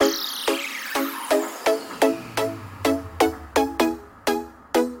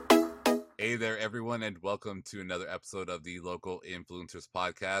there, everyone, and welcome to another episode of the Local Influencers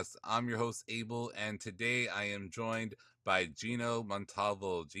Podcast. I'm your host, Abel, and today I am joined by Gino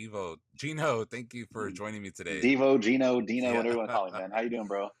Montalvo. Gino, thank you for joining me today. Devo, Gino, Dino, Yeah. whatever you want to call me, man. How you doing,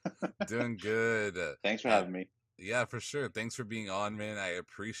 bro? Doing good. Thanks for having me. Yeah, for sure. Thanks for being on, man. I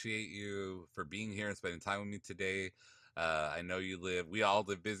appreciate you for being here and spending time with me today. I know we all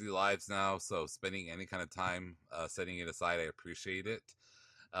live busy lives now, so spending any kind of time setting it aside, I appreciate it.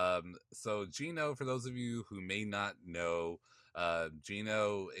 So Gino, for those of you who may not know,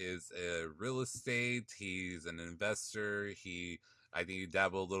 Gino is a real estate. He's an investor. I think you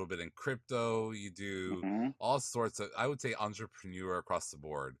dabble a little bit in crypto. You do all sorts of, I would say, entrepreneur across the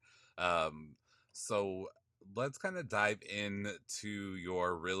board. So let's kind of dive into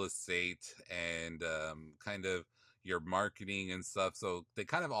your real estate and kind of your marketing and stuff. So they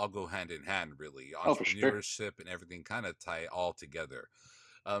kind of all go hand in hand, really. Entrepreneurship and everything kind of tie all together.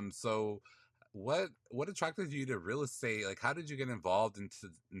 So what attracted you to real estate? Like, how did you get involved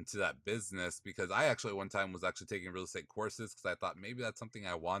into that business? Because I actually one time was actually taking real estate courses because I thought maybe that's something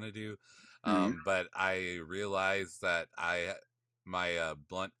I want to do. But I realized that my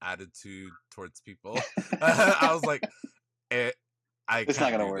blunt attitude towards people, I was like, it's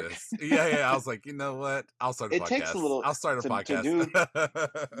not gonna work. This. Yeah. I was like, you know what? I'll start a podcast. I'll start a podcast. You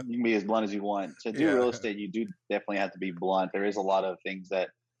can be as blunt as you want. To do real estate, you do definitely have to be blunt. There is a lot of things that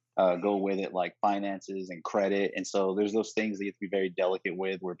go with it, like finances and credit. And so there's those things that you have to be very delicate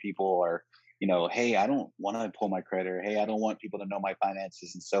with, where people are, hey, I don't want to pull my credit, or hey, I don't want people to know my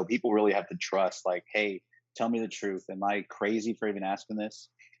finances. And so people really have to trust, like, hey, tell me the truth. Am I crazy for even asking this?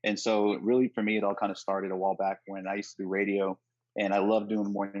 And so really for me, it all kind of started a while back when I used to do radio. And I love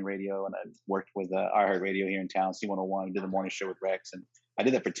doing morning radio, and I worked with iHeartRadio here in town, C101, did the morning show with Rex, and I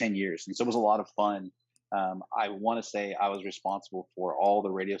did that for 10 years. And so it was a lot of fun. I want to say I was responsible for all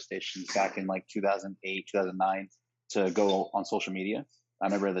the radio stations back in like 2008, 2009 to go on social media. I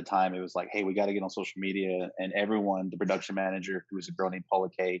remember at the time it was like, hey, we got to get on social media. And everyone, the production manager, who was a girl named Paula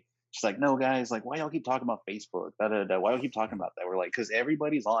Kay, she's like, no, guys, like, why y'all keep talking about Facebook? Why y'all keep talking about that? We're like, because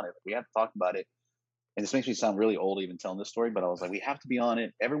everybody's on it. We have to talk about it. And this makes me sound really old even telling this story, but I was like, we have to be on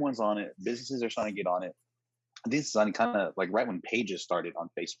it. Everyone's on it. Businesses are starting to get on it. This is kind of like right when pages started on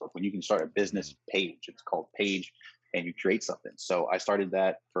Facebook, when you can start a business page. It's called Page, and you create something. So I started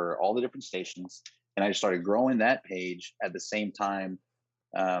that for all the different stations, and I just started growing that page. At the same time,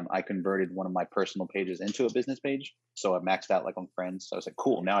 I converted one of my personal pages into a business page. So I maxed out like on Friends. So I was like,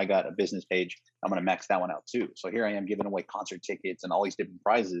 cool, now I got a business page. I'm going to max that one out too. So here I am giving away concert tickets and all these different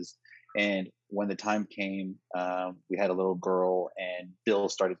prizes. And when the time came, we had a little girl, and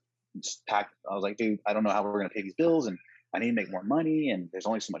bills started packed. I was like, dude, I don't know how we're going to pay these bills, and I need to make more money, and there's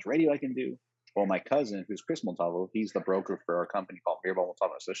only so much radio I can do. Well, my cousin, who's Chris Montalvo, he's the broker for our company called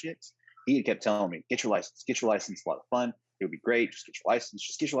Montalvo Associates. He kept telling me, get your license, get your license. A lot of fun. It would be great. Just get your license.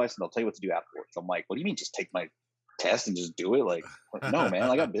 I'll tell you what to do afterwards. I'm like, what do you mean just take my test and just do it? Like, no, man,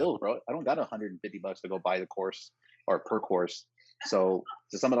 I got bills, bro. I don't got $150 to go buy the course or per course. So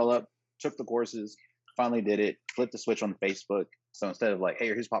to sum it all up, took the courses, finally did it, flipped the switch on Facebook. So instead of like, hey,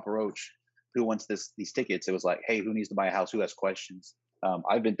 here's Papa Roach, who wants these tickets? It was like, hey, who needs to buy a house? Who has questions?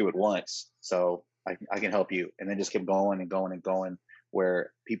 I've been through it once, so I can help you. And then just kept going and going and going,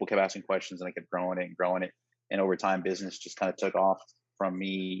 where people kept asking questions, and I kept growing it and growing it. And over time, business just kind of took off from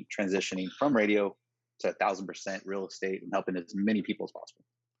me transitioning from radio to 1,000% real estate and helping as many people as possible.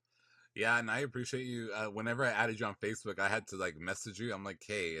 Yeah, and I appreciate you. Whenever I added you on Facebook, I had to like message you. I'm like,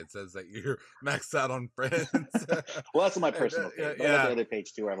 hey, it says that you're maxed out on Friends. Well, that's my personal page. But I got the other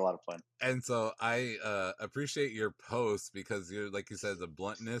page too, where I have a lot of fun. And so I appreciate your posts, because you're, like you said, the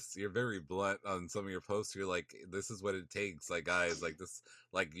bluntness. You're very blunt on some of your posts. You're like, this is what it takes. Like, guys, like this,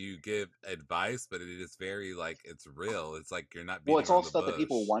 like you give advice, but it is very like, it's real. It's like you're not being. Well, it's all stuff that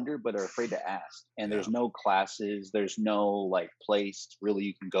people wonder but are afraid to ask. And there's no classes. There's no like place really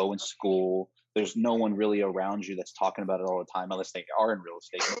you can go in school. There's no one really around you that's talking about it all the time, unless they are in real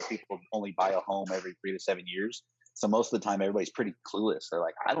estate. Most people only buy a home every 3 to 7 years. So most of the time, everybody's pretty clueless. They're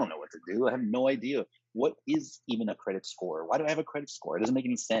like, I don't know what to do. I have no idea. What is even a credit score? Why do I have a credit score? It doesn't make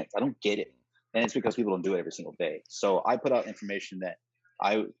any sense. I don't get it. And it's because people don't do it every single day. So I put out information that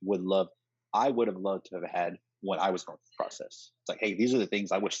I would have loved to have had when I was going through the process. It's like, hey, these are the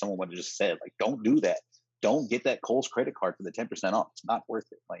things I wish someone would have just said. Like, don't do that. Don't get that Kohl's credit card for the 10% off. It's not worth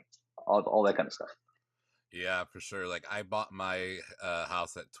it. Like all that kind of stuff. Yeah, for sure. Like I bought my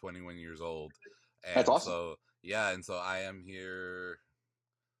house at 21 years old. And that's awesome. So, and so I am here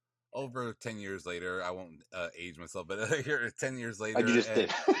over 10 years later. I won't age myself, but here 10 years later. You just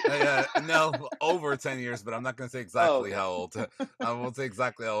did. No, over 10 years, but I'm not going to say exactly how old. I won't say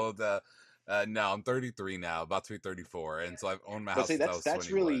exactly how old. No, I'm 33 now, about to be 34, and so I've owned my But house see, since I was that's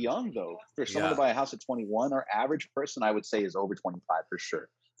really 21. young though. For someone to Yeah. buy a house at 21, our average person I would say is over 25 for sure.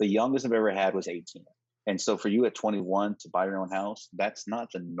 The youngest I've ever had was 18. And so for you at 21 to buy your own house, that's not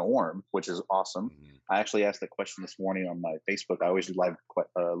the norm, which is awesome. Hmm. I actually asked that question this morning on my Facebook. I always do live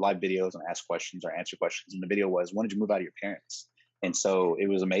videos and ask questions or answer questions. And the video was, when did you move out of your parents? And so it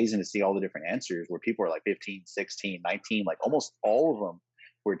was amazing to see all the different answers where people are like 15, 16, 19, like almost all of them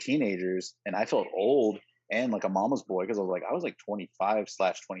were teenagers. And I felt old and like a mama's boy because I was like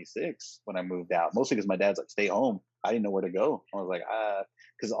 25/26 when I moved out. Mostly because my dad's like, stay home. I didn't know where to go. I was like,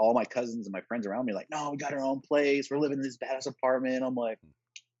 because all my cousins and my friends around me are like, no, we got our own place. We're living in this badass apartment. I'm like,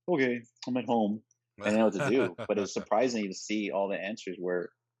 okay, I'm at home. I didn't know what to do. But it was surprising to see all the answers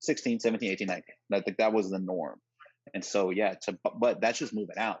were 16, 17, 18, 19. I think that was the norm. And so, yeah, but that's just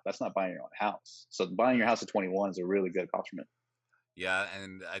moving out. That's not buying your own house. So buying your Right. house at 21 is a really good accomplishment. Yeah,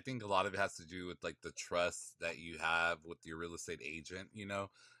 and I think a lot of it has to do with like the trust that you have with your real estate agent, your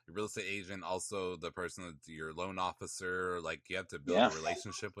real estate agent, also the person that's your loan officer, like you have to build a Yeah.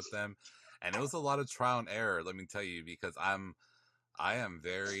 relationship with them. And it was a lot of trial and error, let me tell you, because I am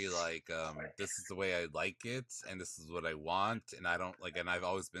very like this is the way I like it and this is what I want and I don't like and I've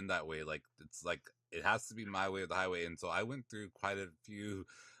always been that way. Like it's like it has to be my way or the highway. And so I went through quite a few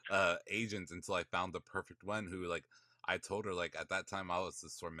agents until I found the perfect one who like I told her like at that time I was the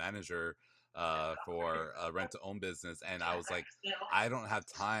store manager for a rent to own business and I was like I don't have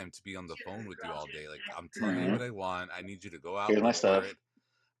time to be on the phone with you all day. Like I'm telling you what Mhm. I want. I need you to go out Here's my look for stuff. it.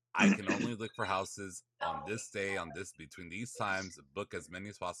 I can only look for houses on this day, on this between these times, book as many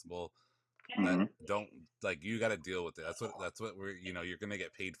as possible. That Mhm. don't like you got to deal with it. That's what we're you're gonna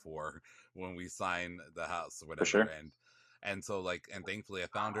get paid for when we sign the house or For whatever. sure. And so like and thankfully I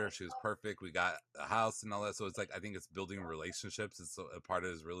found her. She was perfect. We got a house and all that. So it's like I think it's building relationships. It's a part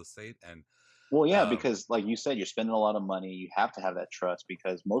of his real estate and Well, yeah, um because like you said, you're spending a lot of money. You have to have that trust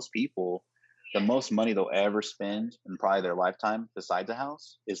because most people, the most money they'll ever spend in probably their lifetime besides a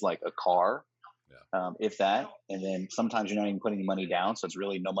house is like a car, yeah. if that. And then sometimes you're not even putting money down. So it's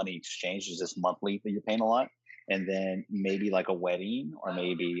really no money exchanged. It's just monthly that you're paying a lot. And then maybe like a wedding or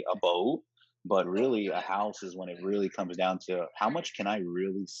maybe a boat. But really, a house is when it really comes down to how much can I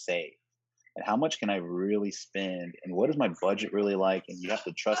really save? And how much can I really spend? And what is my budget really like? And you have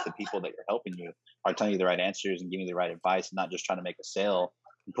to trust the people that you're helping you are telling you the right answers and giving you the right advice, and not just trying to make a sale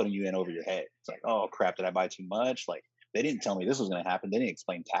and putting you in over your head. It's like, oh crap, did I buy too much? Like they didn't tell me this was going to happen. They didn't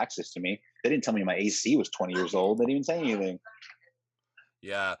explain taxes to me. They didn't tell me my AC was 20 years old. They didn't even say anything.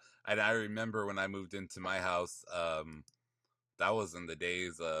 Yeah. And I remember when I moved into my house, that was in the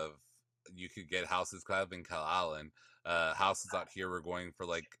days of you could get houses kind of in Cal Allen. Houses out here were going for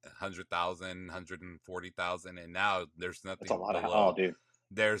like 100,000, 140,000, and now That's a lot of, oh, dude.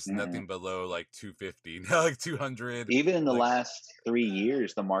 there's Mm-mm. nothing below like 250, like 200, Even in the like last 3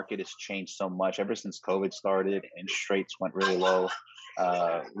 years, the market has changed so much. Ever since COVID started, interest rates went really low,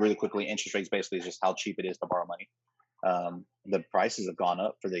 really quickly. Interest rates basically is just how cheap it is to borrow money. The prices have gone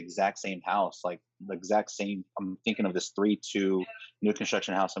up for the exact same house, like the exact same. I'm thinking of this 3-2 new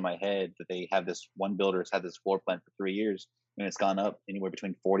construction house in my head that they have this one builder has had this floor plan for 3 years, and it's gone up anywhere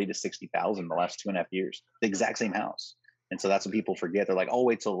between 40 to 60,000 the last 2.5 years. The exact same house, and so that's what people forget. They're like, "Oh,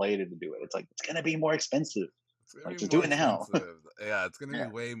 wait till later to do it." It's like it's gonna be more expensive. it's gonna Like be just do more it now. expensive. Yeah, it's gonna be Yeah,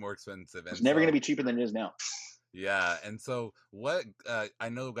 way more expensive, it's and never gonna so be cheaper than it is now. yeah, and so what I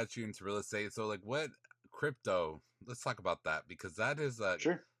know got you into real estate. So like what crypto? Let's talk about that because that is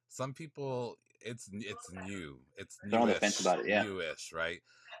Sure, some people it's new. It's they're on the fence newish, about it. Yeah. newish, right?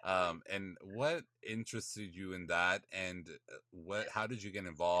 And what interested you in that and what how did you get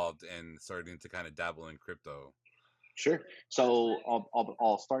involved in starting to kind of dabble in crypto? Sure. So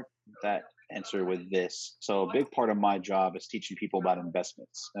I'll start that answer with this. So a big part of my job is teaching people about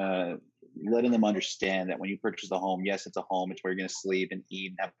investments, letting them understand that when you purchase a home, yes, it's a home. It's where you're going to sleep and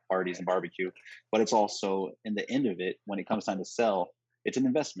eat and have parties and barbecue, but it's also in the end of it, when it comes time to sell, it's an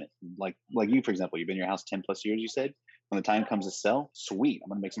investment. Like you, for example, you've been in your house 10+ years. You said when the time comes to sell, sweet, I'm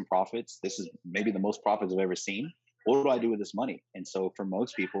going to make some profits. This is maybe the most profits I've ever seen. What do I do with this money? And so for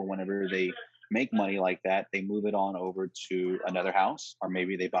most people, whenever they make money like that, they move it on over to another house, or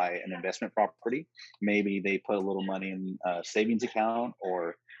maybe they buy an investment property. Maybe they put a little money in a savings account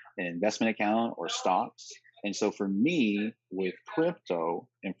or an investment account or stocks. And so for me with crypto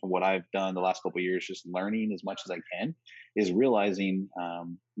and from what I've done the last couple of years, just learning as much as I can is realizing,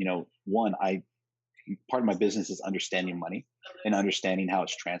 one, I part of my business is understanding money and understanding how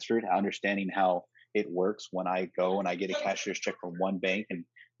it's transferred, understanding how it works when I go and I get a cashier's check from one bank and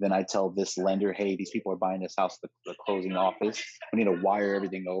then I tell this lender, hey, these people are buying this house, the closing office. We need to wire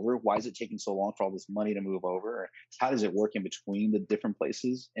everything over. Why is it taking so long for all this money to move over? How does it work in between the different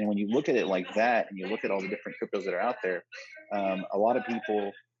places? And when you look at it like that, and you look at all the different cryptos that are out there, a lot of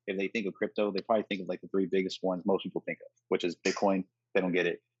people, if they think of crypto, they probably think of like the three biggest ones most people think of, which is Bitcoin. They don't get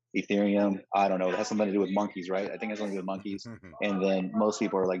it. Ethereum, I don't know. It has something to do with monkeys, right? I think it has something to do with monkeys. And then most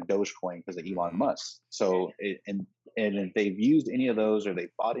people are like Dogecoin because of Elon Mm. Musk. So, and if they've used any of those or they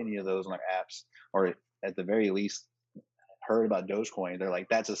bought any of those on their apps, or at the very least heard about Dogecoin, they're like,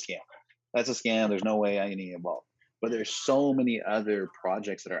 that's a scam. That's a scam. There's no way I can get involved. But there's so many other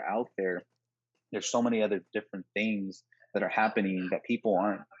projects that are out there. There's so many other different things that are happening that people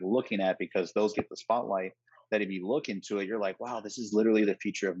aren't looking at because those get the spotlight. That if you look into it, you're like, wow, this is literally the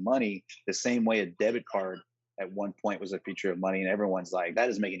future of money. The same way a debit card at one point was a future of money, and everyone's like, that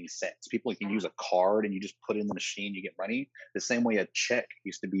doesn't make any sense. People can use a card and you just put it in the machine, you get money. The same way a check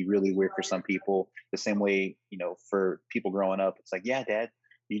used to be really weird for some people. The same way, for people growing up, it's like, yeah, dad,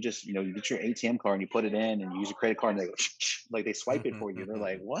 you just, you get your ATM card and you put it in and you use your credit card and they go, like they swipe it for you. They're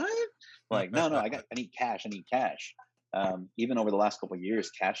like, what? Like, no, I need cash. I need cash. Even over the last couple of years,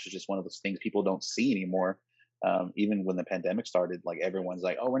 cash is just one of those things people don't see anymore. Even when the pandemic started, like everyone's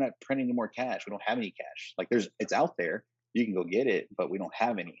like, oh, we're not printing any more cash. We don't have any cash. Like it's out there. You can go get it, but we don't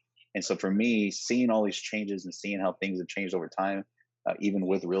have any. And so for me, seeing all these changes and seeing how things have changed over time, even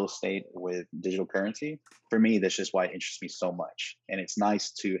with real estate, with digital currency, for me, that's just why it interests me so much. And it's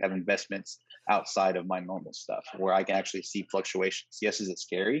nice to have investments outside of my normal stuff where I can actually see fluctuations. Yes, is it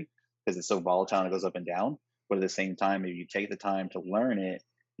scary because it's so volatile and it goes up and down? But at the same time, if you take the time to learn it,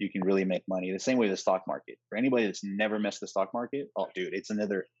 you can really make money. The same way the stock market. For anybody that's never messed the stock market, oh, dude, it's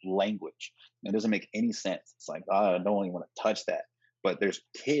another language. It doesn't make any sense. It's like, oh, I don't even want to touch that. But there's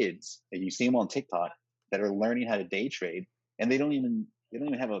kids, and you see them on TikTok, that are learning how to day trade, and they don't even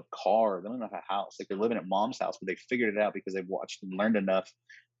have a car. They don't even have a house. Like they're living at mom's house, but they figured it out because they've watched and learned enough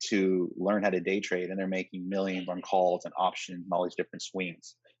to learn how to day trade, and they're making millions on calls and options and all these different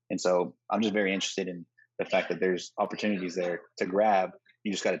swings. And so I'm just very interested in the fact that there's opportunities there to grab.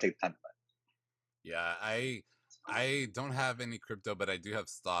 You just got to take the time. Yeah, I don't have any crypto, but I do have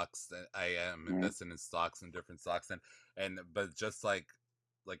stocks. That I am Mhm. invested in stocks and different stocks, and but just like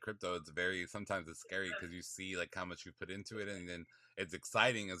crypto, it's very sometimes it's scary because you see like how much you put into it, and then it's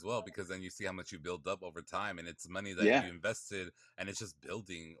exciting as well because then you see how much you build up over time, and it's money that Yeah. you invested, and it's just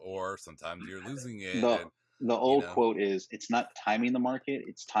building, or sometimes you're losing it, The and the you old know, quote is it's not timing the market,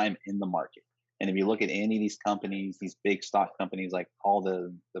 it's time in the market. And if you look at any of these companies, these big stock companies, like all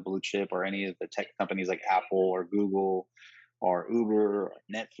the blue chip or any of the tech companies like Apple or Google or Uber or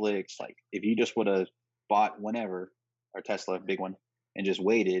Netflix, like if you just would have bought whenever, or Tesla, big one, and just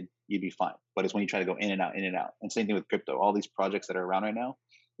waited, you'd be fine. But it's when you try to go in and out, in and out. And same thing with crypto. All these projects that are around right now,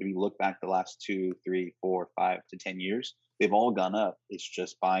 if you look back the last 2, 3, 4, 5 to 10 years, they've all gone up. It's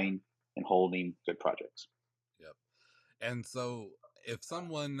just buying and holding good projects. yep. And so, if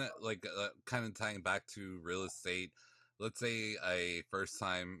someone like kind of tying back to real estate, let's say a first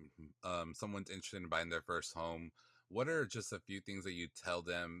time, someone's interested in buying their first home, what are just a few things that you tell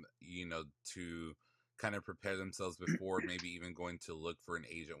them, to kind of prepare themselves before maybe even going to look for an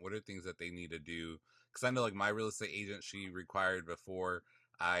agent? What are things that they need to do? Because I know like my real estate agent, she required before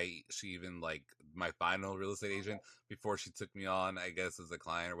she even like my final real estate agent before she took me on, I guess, as a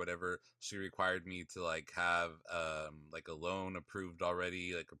client or whatever, she required me to like have like a loan approved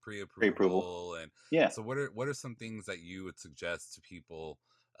already, like a Pre-approval. pre-approval. And Yeah, so what are some things that you would suggest to people,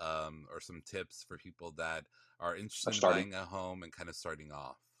 or some tips for people that are are interested in starting. buying a home and kind of starting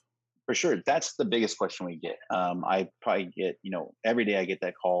off? For sure. That's the biggest question we get. I probably get, every day I get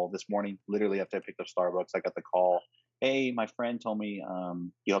that call. This morning, literally after I picked up Starbucks, I got the call. Hey, my friend told me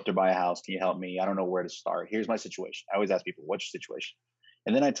you helped her buy a house. Can you help me? I don't know where to start. Here's my situation. I always ask people, what's your situation?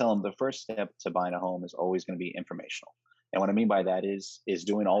 And then I tell them the first step to buying a home is always going to be informational. And what I mean by that is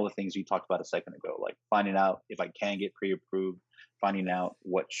doing all the things you talked about a second ago, like finding out if I can get pre-approved, finding out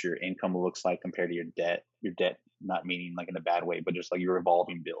what your income looks like compared to your debt. Your debt, not meaning like in a bad way, but just like your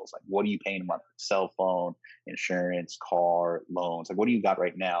revolving bills. Like what are you paying a month? Cell phone, insurance, car, loans. Like what do you got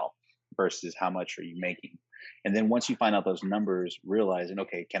right now versus how much are you making? And then once you find out those numbers, realizing,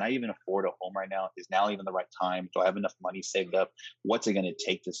 okay, can I even afford a home right now? Is now even the right time? Do I have enough money saved up? What's it going to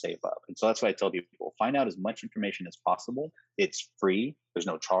take to save up? And so that's why I tell people, find out as much information as possible. It's free. There's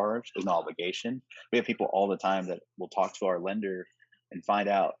no charge. There's no obligation. We have people all the time that will talk to our lender and find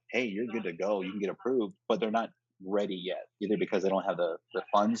out, hey, you're good to go. You can get approved, but they're not ready yet, either because they don't have the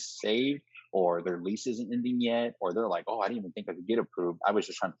funds saved or their lease isn't ending yet, or they're like, oh, I didn't even think I could get approved. I was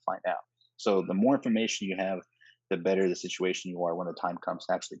just trying to find out. So the more information you have, the better the situation you are when the time comes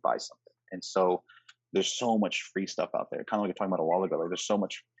to actually buy something. And so there's so much free stuff out there. Kind of like you're talking about a while ago. Like there's so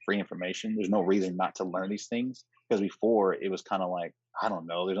much free information. There's no reason not to learn these things because before it was kind of like I don't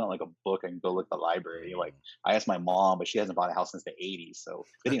know. There's not like a book I can go look at the library. Like Mm. I asked my mom, but she hasn't bought a house since the '80s, so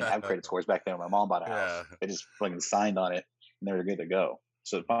they didn't even have credit scores back then. When my mom bought a Yeah. house, they just fucking signed on it and they were good to go.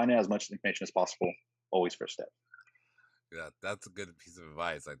 So find out as much information as possible. Always first step. Yeah, that's a good piece of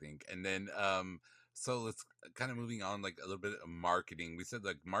advice, I think. And then so let's kind of moving on like a little bit of marketing. We said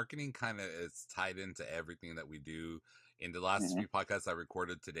like marketing kind of is tied into everything that we do. In the last Hmm. few podcasts I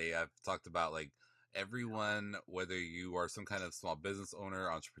recorded today, I've talked about like everyone, whether you are some kind of small business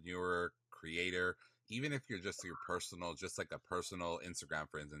owner, entrepreneur, creator, even if you're just your personal, just like a personal Instagram,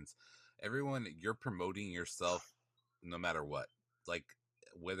 for instance, everyone, you're promoting yourself no matter what. Like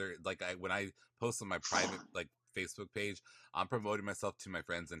whether like I when I post on my private like Facebook page, I'm promoting myself to my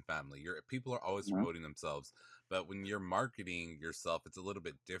friends and family. People are always Hmm. promoting themselves, but when you're marketing yourself, it's a little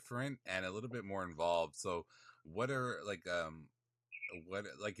bit different and a little bit more involved. So, what are what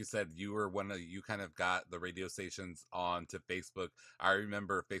like you said, you were one of you kind of got the radio stations onto Facebook. I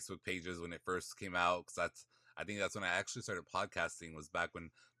remember Facebook pages when it first came out because that's I think that's when I actually started podcasting was back when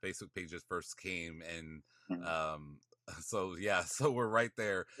Facebook pages first came and Hmm. um so yeah, so we're right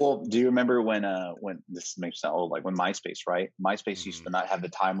there. Well, do you remember when this makes it sound old, like when MySpace, right? MySpace used Hmm. to not have the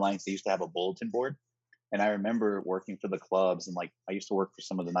timelines. They used to have a bulletin board. And I remember working for the clubs and like I used to work for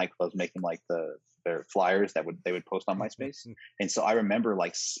some of the nightclubs making like their flyers that would they would post on MySpace. And so I remember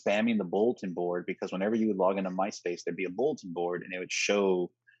like spamming the bulletin board because whenever you would log into MySpace, there'd be a bulletin board and it would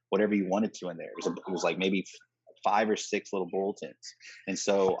show whatever you wanted to in there. It was like maybe five or six little bulletins. And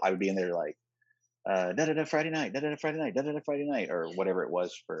so I would be in there like da da da Friday night, da da da Friday night, da da da Friday night, or whatever it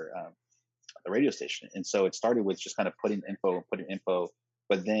was for the radio station. And so it started with just kind of putting info.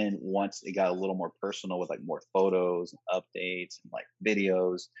 But then once it got a little more personal with like more photos and updates and like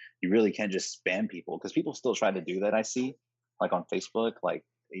videos, you really can't just spam people because people still try to do that. I see like on Facebook, like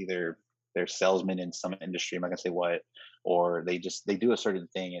either they're salesmen in some industry, I'm not gonna say what, or they do a certain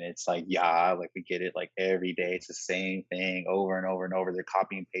thing and it's like, yeah, like we get it like every day. It's the same thing over and over and over. They're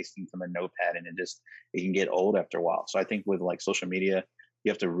copying and pasting from a notepad and it can get old after a while. So I think with like social media,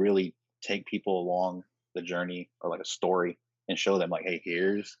 you have to really take people along the journey or like a story and show them like, hey,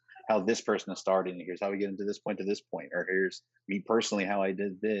 here's how this person has started and here's how we get into this point to this point, or here's me personally how I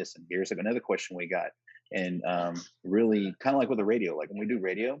did this and here's like another question we got. And really kind of like with the radio, like when we do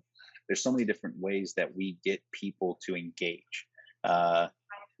radio, there's so many different ways that we get people to engage. uh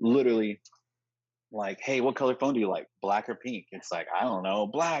Literally, like, hey, what color phone do you like, black or pink? It's like, I don't know,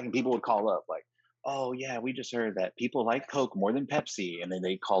 black. And people would call up like, oh yeah, we just heard that people like Coke more than Pepsi. And then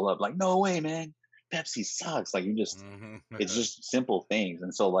they call up like, no way, man, Pepsi sucks. Like, you just, Hmm. it's just simple things.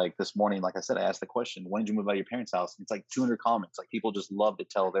 And so like this morning, like I said, I asked the question, when did you move out of your parents' house? And it's like 200 comments. Like people just love to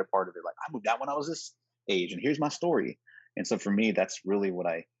tell their part of it. Like, I moved out when I was this age and here's my story. And so for me, that's really what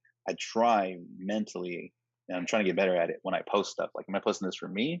I try mentally, and I'm trying to get better at it when I post stuff. Like, am I posting this for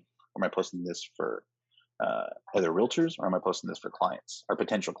me, or am I posting this for other realtors, or am I posting this for clients or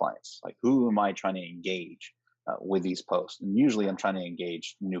potential clients? Like, who am I trying to engage with these posts? And usually, I'm trying to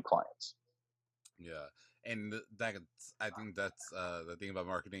engage new clients. Yeah, and that's I think that's the thing about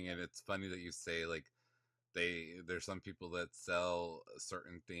marketing, and it's funny that you say like there's some people that sell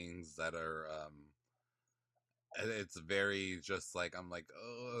certain things that are it's very just like I'm like,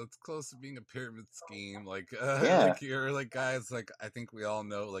 oh, it's close to being a pyramid scheme, like Yeah, like you're like guys, like I think we all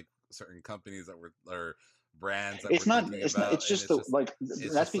know like certain companies that we're or brands that we're it's not. thinking It's not. about, It's and just the, like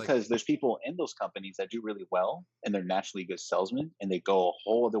it's that's just like because there's people in those companies that do really well, and they're naturally good salesmen, and they go a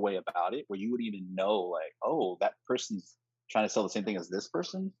whole other way about it, where you would even know, like, oh, that person's trying to sell the same thing as this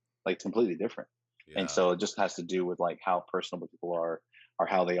person, like completely different. And yeah. so it just has to do with like how personable people are, or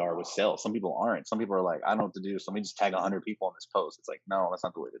how they are with sales. Some people aren't. Some people are like, I don't know what to do, so let me just tag 100 people on this post. It's like, no, that's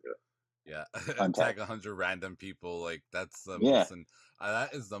not the way to do Yeah, it. Untag. tag 100 random people. Like that's the Yeah, most, and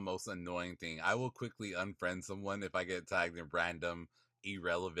that is the most annoying thing. I will quickly unfriend someone if I get tagged in random,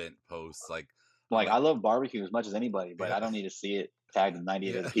 irrelevant posts. Like I'm like like, I love barbecue as much as anybody, but yeah, I don't need to see it tagged to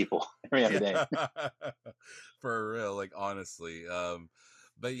 98 yeah, other people every other yeah, day. for real. Like honestly,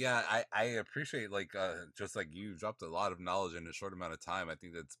 but yeah, I appreciate like just like you dropped a lot of knowledge in a short amount of time. I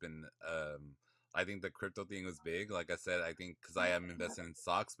think that's been I think the crypto thing was big. Like I said, I think because I am invested in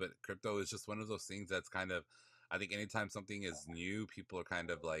stocks, but crypto is just one of those things that's kind of, I think anytime something is new, people are kind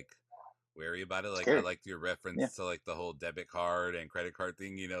of like wary about it. Like I Scared. liked your Yeah. reference to like the whole debit card and credit card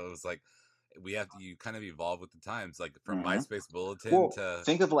thing. You know, it was like we have to you kind of evolve with the times, like from Hmm. MySpace bulletin Well, to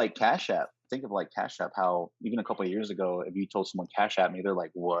think of like Cash App. Think of like Cash App. How even a couple of years ago, if you told someone Cash App me, they're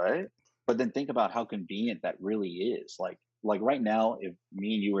like, "What?" But then think about how convenient that really is. Like right now, if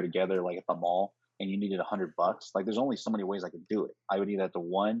me and you were together, like at the mall, and you needed $100, like there's only so many ways I could do it. I would either have to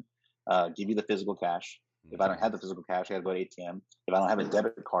one, give you the physical cash. If I don't Hmm. have the physical cash, I got to go to ATM. If I don't have a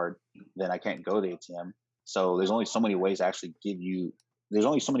debit card, then I can't go to the ATM. So there's only so many ways to actually give you. There's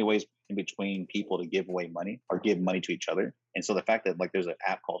only so many ways in between people to give away money or give money to each other. And so the fact that like there's an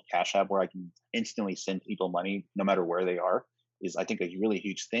app called Cash App where I can instantly send people money no matter where they are is I think a really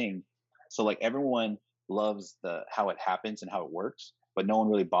huge thing. So like everyone loves the how it happens and how it works, but no one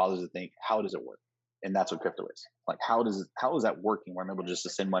really bothers to think how does it work? And that's what crypto is. Like how is that working where I'm able just to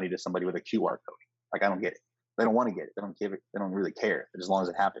send money to somebody with a QR code? Like I don't get it. They don't want to get it. They don't give it. They don't really care as long as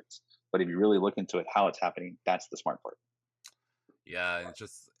it happens. But if you really look into it, how it's happening, that's the smart part. Yeah, and it's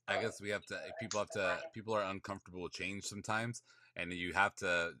just I guess we have to people are uncomfortable with change sometimes, and you have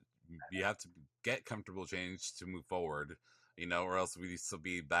to get comfortable with change to move forward, or else we used to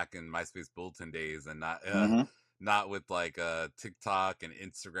be back in MySpace bulletin days and not Hmm. not with like TikTok and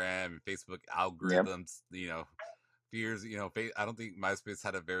Instagram and Facebook Yep. algorithms, fears, I don't think MySpace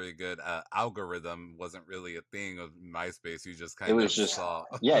had a very good algorithm. Wasn't really a thing of MySpace. You just It kind was of just, saw.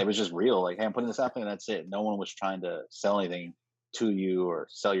 yeah, it was just real. Like, hey, I'm putting this out there, and that's it. No one was trying to sell anything to you or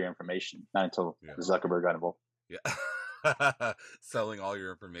sell your information. Not until Yeah. Zuckerberg got involved. Yeah. Selling all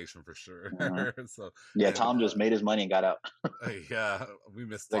your information for sure. Hmm. So, Yeah, and Tom just made his money and got out. yeah, we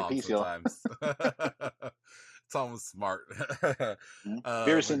miss Like, Tom peace, y'all. sometimes. Tom was smart. Mhm. Have you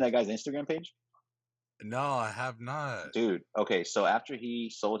ever uh, but seen that guy's Instagram page? no, I have not. Dude, okay, so after he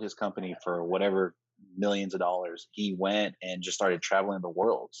sold his company for whatever millions of dollars, he went and just started traveling the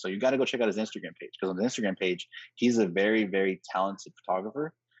world. So you got to go check out his Instagram page because on the Instagram page, he's a very, very talented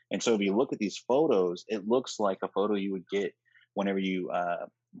photographer. And so if you look at these photos, it looks like a photo you would get whenever you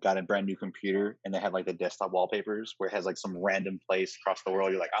got a brand new computer and they had like the desktop wallpapers where it has like some random place across the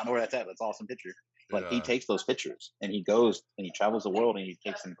world. You're like, I don't know where that's at. That's an awesome picture. Like he Yeah, takes those pictures and he goes and he travels the world and he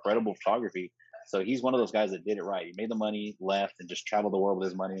takes incredible photography. So he's one of those guys that did it right. He made the money, left, and just traveled the world with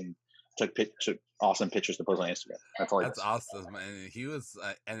his money and took awesome pictures to post on Instagram. That's all he that's does. awesome. And he was,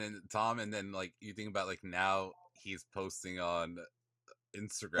 and then Tom, and then like you think about like now he's posting on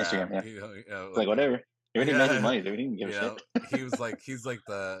Instagram, Instagram. yeah. It's like Like whatever. He already made his yeah, money, dude. He didn't give a shit. he was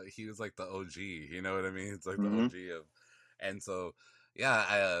like the OG. You know what I mean? It's like the Hmm. OG of, and so yeah.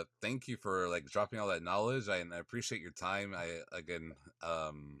 I thank you for like dropping all that knowledge. And I appreciate your time.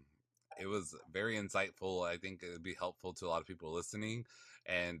 Um, it was very insightful. I think it would be helpful to a lot of people listening.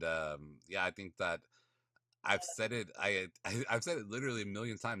 And yeah, I think that I've said it. I've said it literally a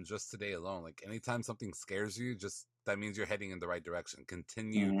million times just today alone. Like anytime something scares you, just that means you're heading in the right direction.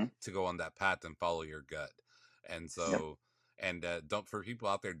 Continue Hmm. to go on that path and follow your gut. And Yep. so, and don't for people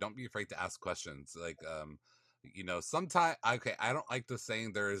out there, don't be afraid to ask questions. Like, sometimes okay, I don't like the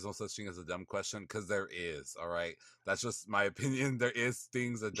saying there is no such thing as a dumb question because there is. All right, that's just my opinion. There is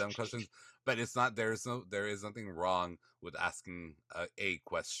things that dumb questions, but it's not. There is nothing wrong with asking a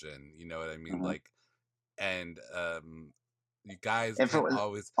question. You know what I mean? Hmm. Like and you guys And can't for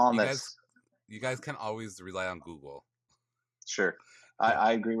always on this, you guys can always rely on Google. sure,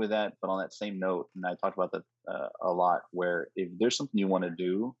 I agree with that. But on that same note, and I talked about that a lot, where if there's something you want to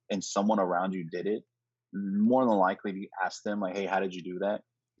do and someone around you did it, more than likely, if you ask them like, "Hey, how did you do that?"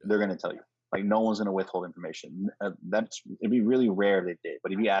 Yeah. They're going to tell you. Like, no one's going to withhold information. That's it'd be really rare if they did.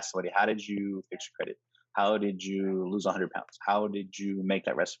 But if you ask somebody, "How did you fix your credit? How did you lose 100 pounds? How did you make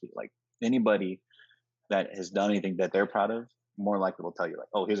that recipe?" Like anybody that has done anything that they're proud of, more likely will tell you like,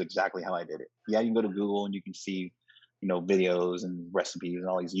 "Oh, here's exactly how I did it." Yeah, you can go to Google and you can see, videos and recipes and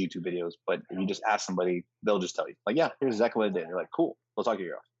all these YouTube videos. But if you just ask somebody, they'll just tell you like, "Yeah, here's exactly what I did." You're like, "Cool, we'll talk to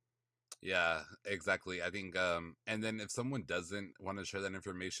you off." Yeah, exactly. I think and then if someone doesn't want to share that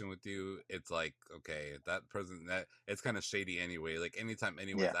information with you, it's like, okay, that person that it's kind of shady anyway. Like anytime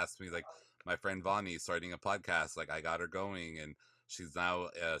anyone's Yeah, asked me like my friend Vonnie starting a podcast, like I got her going and she's now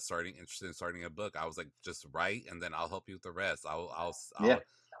starting interested in starting a book. I was like, just write and then I'll help you with the rest. yeah,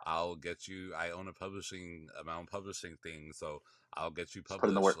 I'll get you. I own my own publishing thing, so I'll get you just put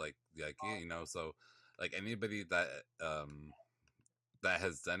in the published. work. Like yeah, so like anybody that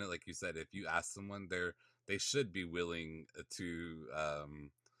has done it, like you said, if you ask someone, they should be willing to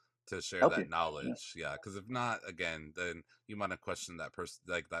share Help that you. Yeah, knowledge. Yeah, because if not, again, then you might have questioned that person,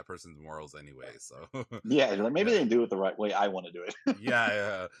 like that person's morals anyway. So yeah. Like maybe yeah, they didn't do it the right way I want to do it.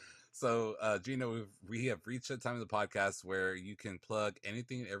 yeah. So, Gino, we have reached the time of the podcast where you can plug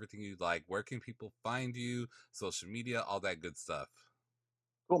anything and everything you like. Where can people find you? Social media, all that good stuff.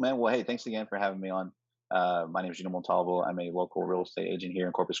 Cool, man. Well, hey, thanks again for having me on. My name is Gino Montalvo. I'm a local real estate agent here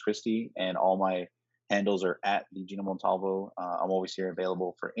in Corpus Christi, and all my handles are at the Gino Montalvo. I'm always here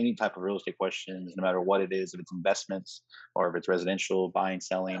available for any type of real estate questions, no matter what it is, if it's investments or if it's residential, buying,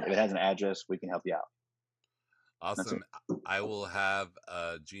 selling. If it has an address, we can help you out. That's it. Awesome. I will have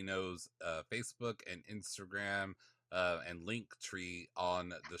Gino's Facebook and Instagram and link tree on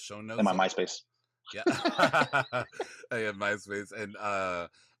the show And notes. my MySpace. Yeah. I have MySpace, and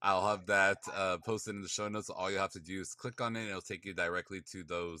I'll have that posted in the show notes. So all you have to do is click on it, and it'll take you directly to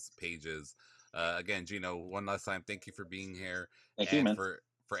those pages. Again, Gino, one last time, thank you for being here. Thank you, And man.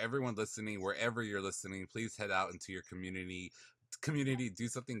 for everyone listening, wherever you're listening, please head out into your community, do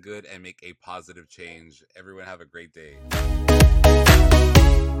something good, and make a positive change. Everyone have a great day.